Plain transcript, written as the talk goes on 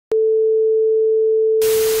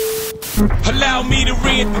Allow me to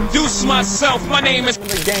reintroduce myself. My name is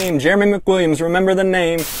the game, Jeremy McWilliams. Remember the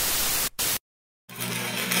name.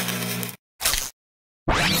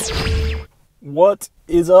 What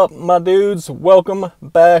is up, my dudes? Welcome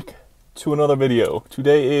back to another video.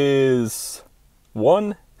 Today is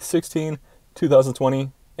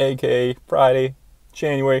 1/16/2020, aka Friday,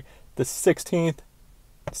 January the 16th.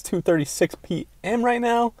 It's 2:36 p.m. right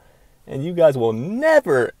now, and you guys will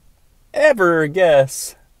never, ever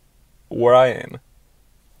guess where I am.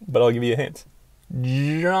 But I'll give you a hint.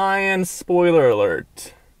 Giant spoiler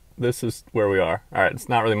alert. This is where we are. Alright, it's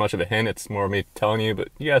not really much of a hint, it's more me telling you, but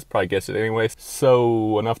you guys probably guessed it anyway.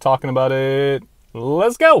 So, enough talking about it.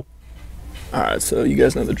 Let's go! Alright, so you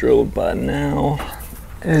guys know the drill by now.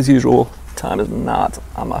 As usual, time is not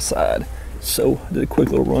on my side. So, I did a quick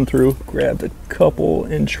little run through, grabbed a couple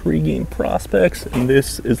intriguing prospects, and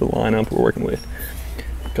this is the lineup we're working with.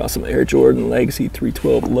 Got some Air Jordan Legacy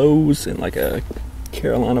 312 lows in like a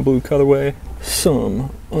Carolina blue colorway, some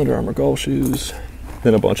Under Armour golf shoes,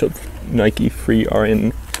 then a bunch of Nike Free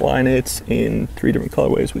RN Flyknits in 3 different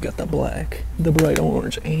colorways. We got the black, the bright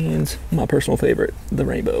orange, and my personal favorite, the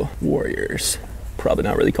Rainbow Warriors. Probably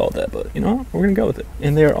not really called that, but you know, we're gonna go with it.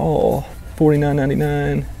 And they're all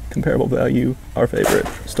 $49.99, comparable value, our favorite,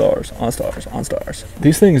 stars on stars on stars.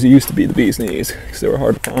 These things used to be the bee's knees because they were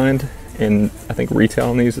hard to find. And I think retail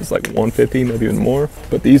on these is like $150, maybe even more.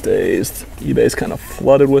 But these days, eBay's kind of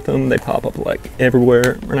flooded with them. They pop up like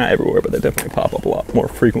everywhere, or not everywhere, but they definitely pop up a lot more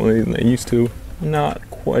frequently than they used to. Not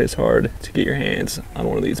quite as hard to get your hands on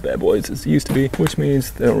one of these bad boys as it used to be, which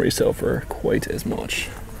means they don't resell for quite as much.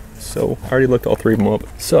 So I already looked all 3 of them up.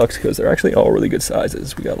 Sucks because they're actually all really good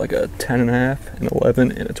sizes. We got like a 10.5, an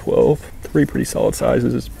 11, and a 12. 3 pretty solid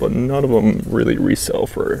sizes, but none of them really resell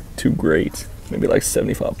for too great. Maybe like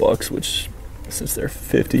 75 bucks, which since they're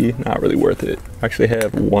 50, not really worth it. I actually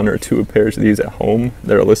have 1 or 2 pairs of these at home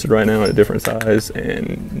that are listed right now in a different size,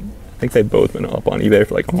 and I think they've both been up on eBay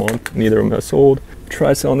for like a month. Neither of them have sold.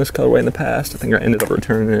 Tried selling this colorway in the past. I think I ended up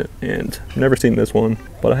returning it, and I've never seen this one,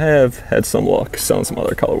 but I have had some luck selling some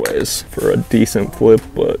other colorways for a decent flip,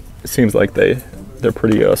 but it seems like they're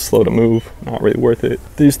pretty slow to move, not really worth it.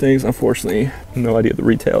 These things, unfortunately, no idea what the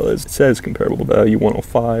retail is. It says comparable value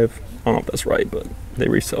 105. I don't know if that's right, but they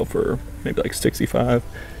resell for maybe like 65,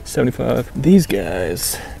 75. These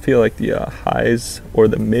guys feel like the highs or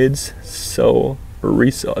the mids sell, or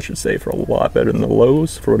resell, I should say, for a lot better than the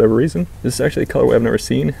lows for whatever reason. This is actually a colorway I've never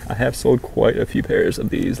seen. I have sold quite a few pairs of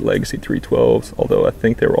these Legacy 312s, although I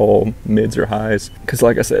think they were all mids or highs. Because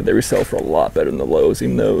like I said, they resell for a lot better than the lows,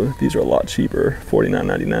 even though these are a lot cheaper.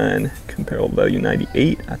 $49.99, comparable value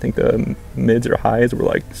 98. I think the mids or highs were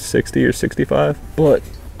like 60 or 65. But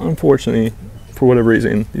unfortunately, for whatever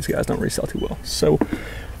reason, these guys don't resell too well. So,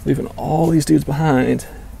 leaving all these dudes behind,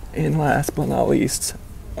 and last but not least,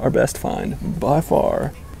 our best find by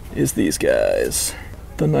far is these guys.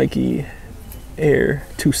 The Nike Air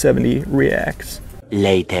 270 Reacts.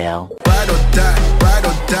 Later. Ride or die, ride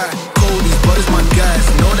or die. Cody's brothers, my guys.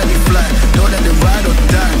 Know that they fly, know that they ride or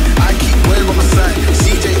die. I keep well on my side.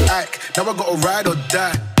 CJ Ack, now I gotta ride or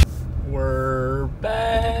die. We're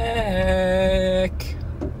back.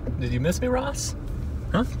 Did you miss me, Ross?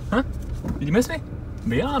 Huh? Did you miss me?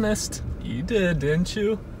 Be honest. You did, didn't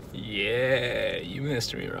you? Yeah, you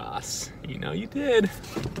missed me, Ross. You know you did.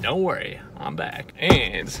 Don't worry, I'm back.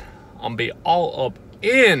 And I'm gonna be all up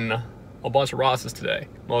in a bunch of Rosses today.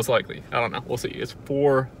 Most likely. I don't know. We'll see. It's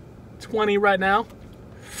 4:20 right now.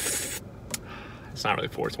 It's not really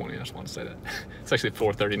 4:20. I just want to say that. It's actually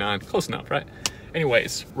 4:39. Close enough, right?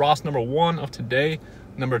 Anyways, Ross number 1 of today.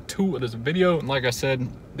 Number 2 of this video, and like I said,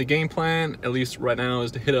 the game plan, at least right now,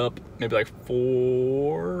 is to hit up maybe like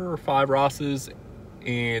 4 or 5 Rosses,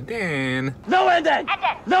 and then No ending!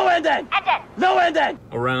 No ending! No ending!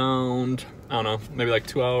 around, I don't know, maybe like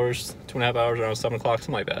 2 hours, 2.5 hours, around 7 o'clock,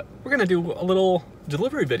 something like that. We're gonna do a little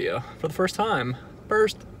delivery video for the first time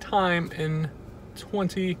in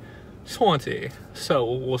 2020.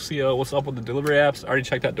 So we'll see what's up with the delivery apps. I already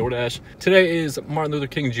checked out DoorDash. Today is Martin Luther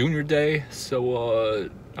King Jr. Day, so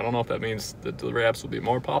I don't know if that means the delivery apps will be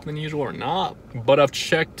more popular than usual or not, but I've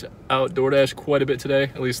checked out DoorDash quite a bit today,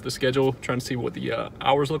 at least the schedule, trying to see what the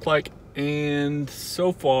hours look like. And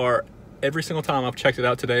so far, every single time I've checked it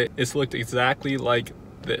out today, it's looked exactly like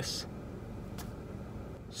this.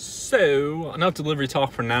 So, enough delivery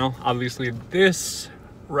talk for now. Obviously, this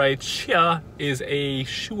right here is a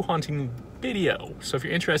shoe hunting video. So if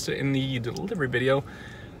you're interested in the delivery video,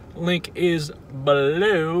 link is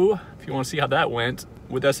below if you want to see how that went.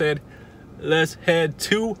 With that said, let's head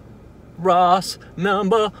to Ross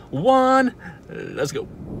number 1. Let's go.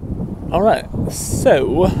 All right,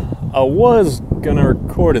 so I was gonna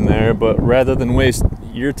record in there, but rather than waste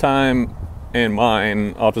your time and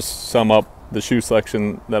mine, I'll just sum up the shoe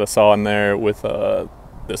selection that I saw in there with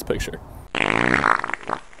this picture.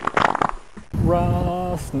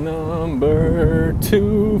 Ross number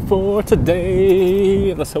 2 for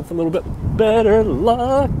today. Let's hope for a little bit better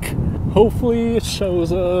luck. Hopefully it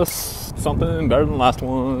shows us something better than the last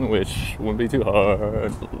one, which wouldn't be too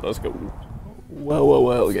hard. Let's go.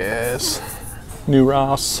 Well, guys. New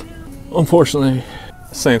Ross. Unfortunately,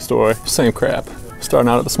 same story, same crap. Starting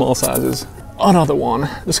out at the small sizes. Another one.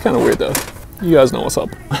 This is kind of weird though. You guys know what's up.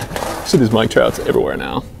 See these mic trouts everywhere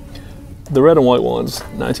now. The red and white ones,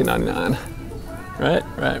 $19.99. Right.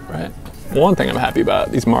 One thing I'm happy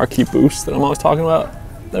about, these marquee boosts that I'm always talking about,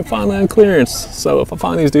 they're finally on clearance. So if I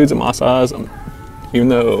find these dudes in my size, even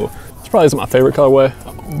though it's probably isn't my favorite colorway,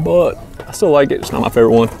 but I still like it, it's not my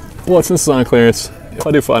favorite one. Well, since it's on clearance, if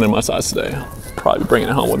I do find it in my size today, I'll probably be bringing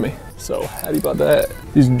it home with me. So happy about that.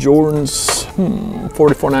 These Jordans,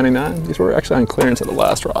 $44.99. These were actually on clearance at the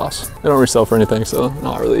last Ross. They don't resell for anything, so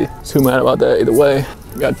not really too mad about that either way.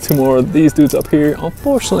 We got 2 more of these dudes up here.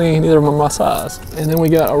 Unfortunately, neither of them are my size. And then we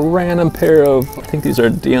got a random pair of, I think these are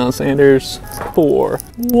Deion Sanders 4.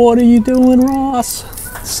 What are you doing, Ross?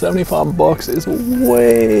 75 bucks is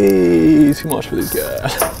way too much for these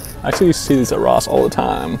guys. I actually see these at Ross all the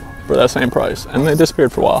time for that same price, and they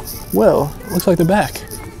disappeared for a while. Well, looks like they're back.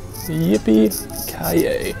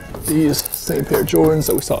 Yippee-ki-yay. These same pair of Jordans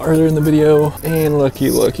that we saw earlier in the video, and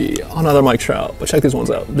looky, another Mike Trout. But check these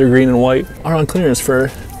ones out. They're green and white, are on clearance for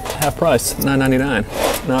half price,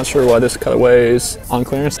 $9.99. Not sure why this colorway is on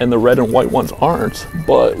clearance and the red and white ones aren't,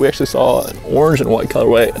 but we actually saw an orange and white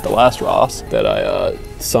colorway at the last Ross that I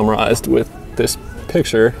summarized with this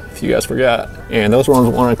picture, if you guys forgot. And those ones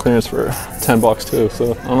were on clearance for 10 bucks too,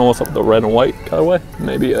 so I don't know what's up with the red and white colorway.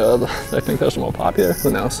 Maybe I think those are more popular,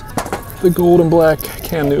 who knows. The gold and black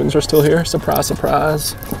Cam Newtons are still here, surprise,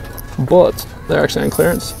 but they're actually on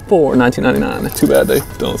clearance for $19.99. Too bad they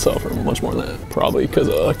don't sell for much more than that, probably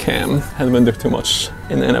because Cam hasn't been doing too much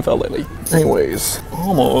in the NFL lately. Anyways,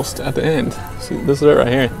 almost at the end. See, this is it right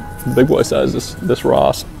here. Big boy sizes. This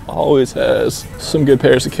Ross always has some good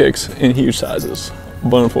pairs of kicks in huge sizes,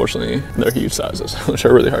 but unfortunately they're huge sizes, which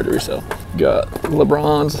are really hard to resell. Got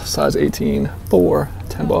LeBron's size 18 for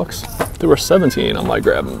 10 bucks. There were 17 I might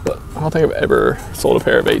grab them, but I don't think I've ever sold a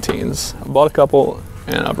pair of 18s. I bought a couple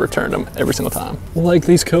and I've returned them every single time. Like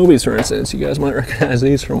these Kobe's, for instance. You guys might recognize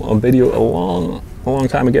these from a video a long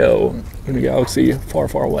time ago in a galaxy far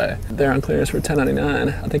away. They're on clearance for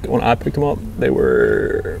 $10.99. I think when I picked them up, they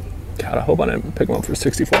were, God, I hope I didn't pick them up for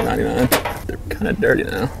 $64.99. They're kind of dirty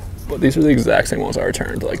now. But these are the exact same ones I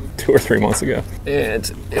returned like 2 or 3 months ago. And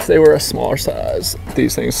if they were a smaller size,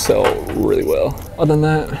 these things sell really well. Other than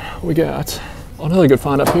that, we got another good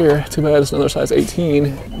find up here. Too bad it's another size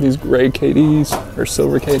 18. These gray KDs or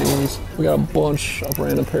silver KDs. We got a bunch of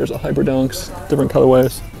random pairs of Hyperdunks, different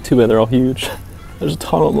colorways. Too bad they're all huge. There's a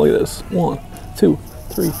ton of them. Look at this. 1, 2,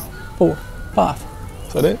 3, 4, 5.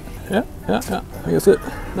 Is that it? Yeah, I think that's it.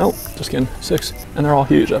 Nope, just kidding, 6. And they're all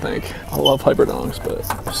huge, I think. I love Hyperdunks, but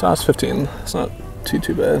size 15, it's not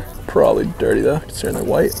too bad. Probably dirty though, considering they're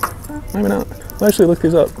white. Maybe not. I'll actually look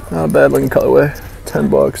these up. Not a bad looking colorway. 10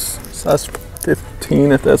 bucks. Size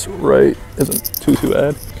 15, if that's right, isn't too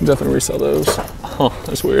bad. You can definitely resell those. Huh,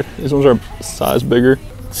 that's weird. These ones are a size bigger.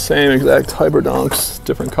 Same exact Hyperdunks,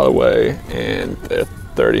 different colorway, and they're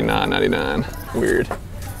 $39.99. Weird.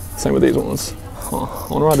 Same with these ones. Huh. I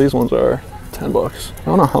wonder why these ones are 10 bucks. I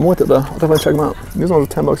don't know, I'm with it though. I'll definitely check them out. These ones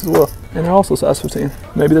are 10 bucks as well. And they're also size 15.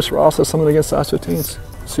 Maybe this Ross has something against size 15s.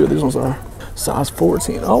 Let's see what these ones are. Size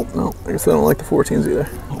 14. Oh, no, I guess I don't like the 14s either.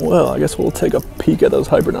 Well, I guess we'll take a peek at those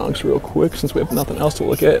Hyperdunks real quick since we have nothing else to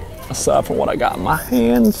look at aside from what I got in my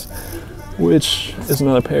hands, which is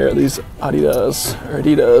another pair of these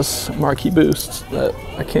Adidas marquee boosts that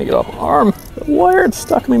I can't get off my arm. The wire's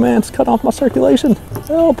stuck in me, man. It's cutting off my circulation.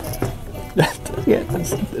 Help. Yeah,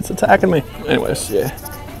 it's attacking me. Anyways, yeah,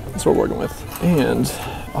 that's what we're working with. And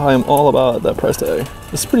I am all about that price tag.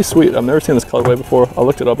 This is pretty sweet. I've never seen this colorway before. I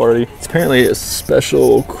looked it up already. It's apparently a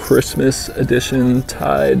special Christmas edition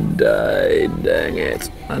tie-dye. Dang it.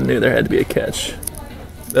 I knew there had to be a catch.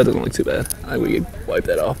 That doesn't look too bad. We could wipe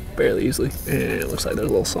that off fairly easily. And it looks like there's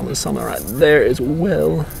a little something right there as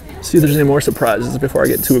well. See if there's any more surprises before I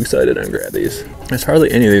get too excited and grab these. There's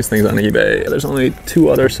hardly any of these things on eBay. There's only 2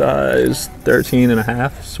 other size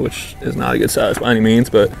 13.5s, which is not a good size by any means,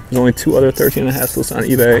 but there's only 2 other 13.5s listed on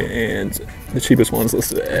eBay, and the cheapest one's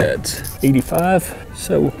listed at 85.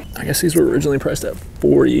 So I guess these were originally priced at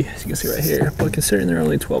 40, as you can see right here. But considering they're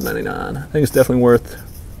only $12.99, I think it's definitely worth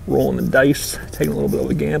rolling the dice, taking a little bit of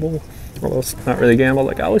a gamble. Well, it's not really a gamble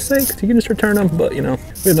like I always say, because you can just return them, but you know,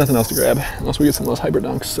 we have nothing else to grab unless we get some of those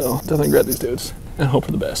Hyperdunks, so definitely grab these dudes and hope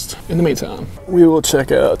for the best. In the meantime, we will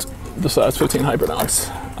check out the size 15 Hyperdunks.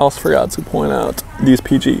 I also forgot to point out these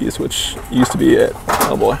PGs, which used to be at,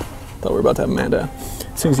 oh boy, thought we were about to have a man down.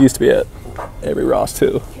 These things used to be at every Ross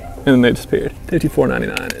too, and then they disappeared.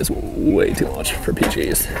 $54.99 is way too much for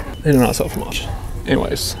PGs. They do not sell for much.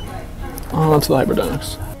 Anyways, on to the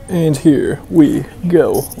Hyperdunks. And here we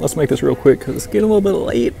go. Let's make this real quick because it's getting a little bit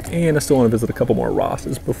late and I still want to visit a couple more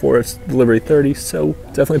Rosses before it's delivery 30, so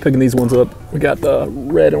definitely picking these ones up. We got the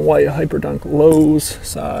red and white Hyperdunk lows,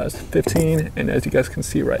 size 15, and as you guys can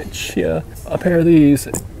see right here, a pair of these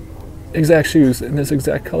exact shoes in this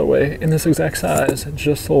exact colorway, in this exact size,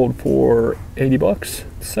 just sold for 80 bucks.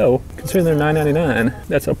 So considering they're $9.99,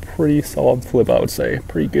 that's a pretty solid flip, I would say.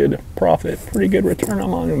 Pretty good profit, pretty good return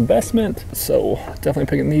on investment. So definitely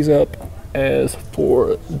picking these up. As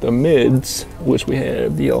for the mids, which we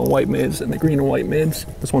have the yellow and white mids and the green and white mids,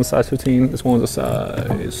 this one's size 15, this one's a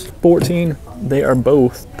size 14. They are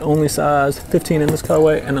both the only size 15 in this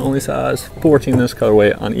colorway and the only size 14 in this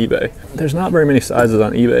colorway on eBay. There's not very many sizes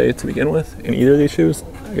on eBay to begin with in either of these shoes.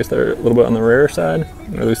 I guess they're a little bit on the rarer side,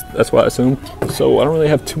 or at least that's what I assume. So I don't really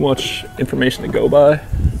have too much information to go by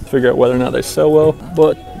to figure out whether or not they sell well,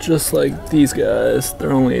 but just like these guys,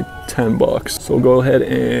 they're only 10 bucks. So we'll go ahead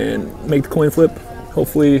and make the coin flip.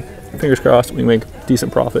 Hopefully, fingers crossed, we can make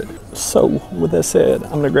decent profit. So with that said,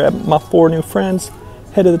 I'm gonna grab my 4 new friends,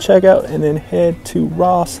 head to the checkout, and then head to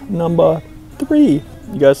Ross number 3.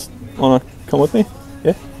 You guys wanna come with me?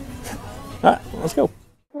 Yeah? All right, let's go.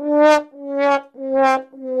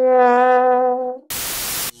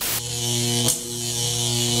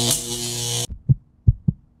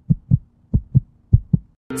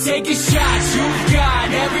 Take a shot, you got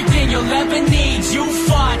everything you'll ever need. You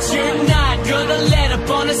fought, you're not gonna let up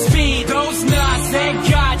on the speed. Those knots, thank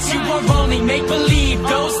God you are only make-believe.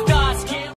 Those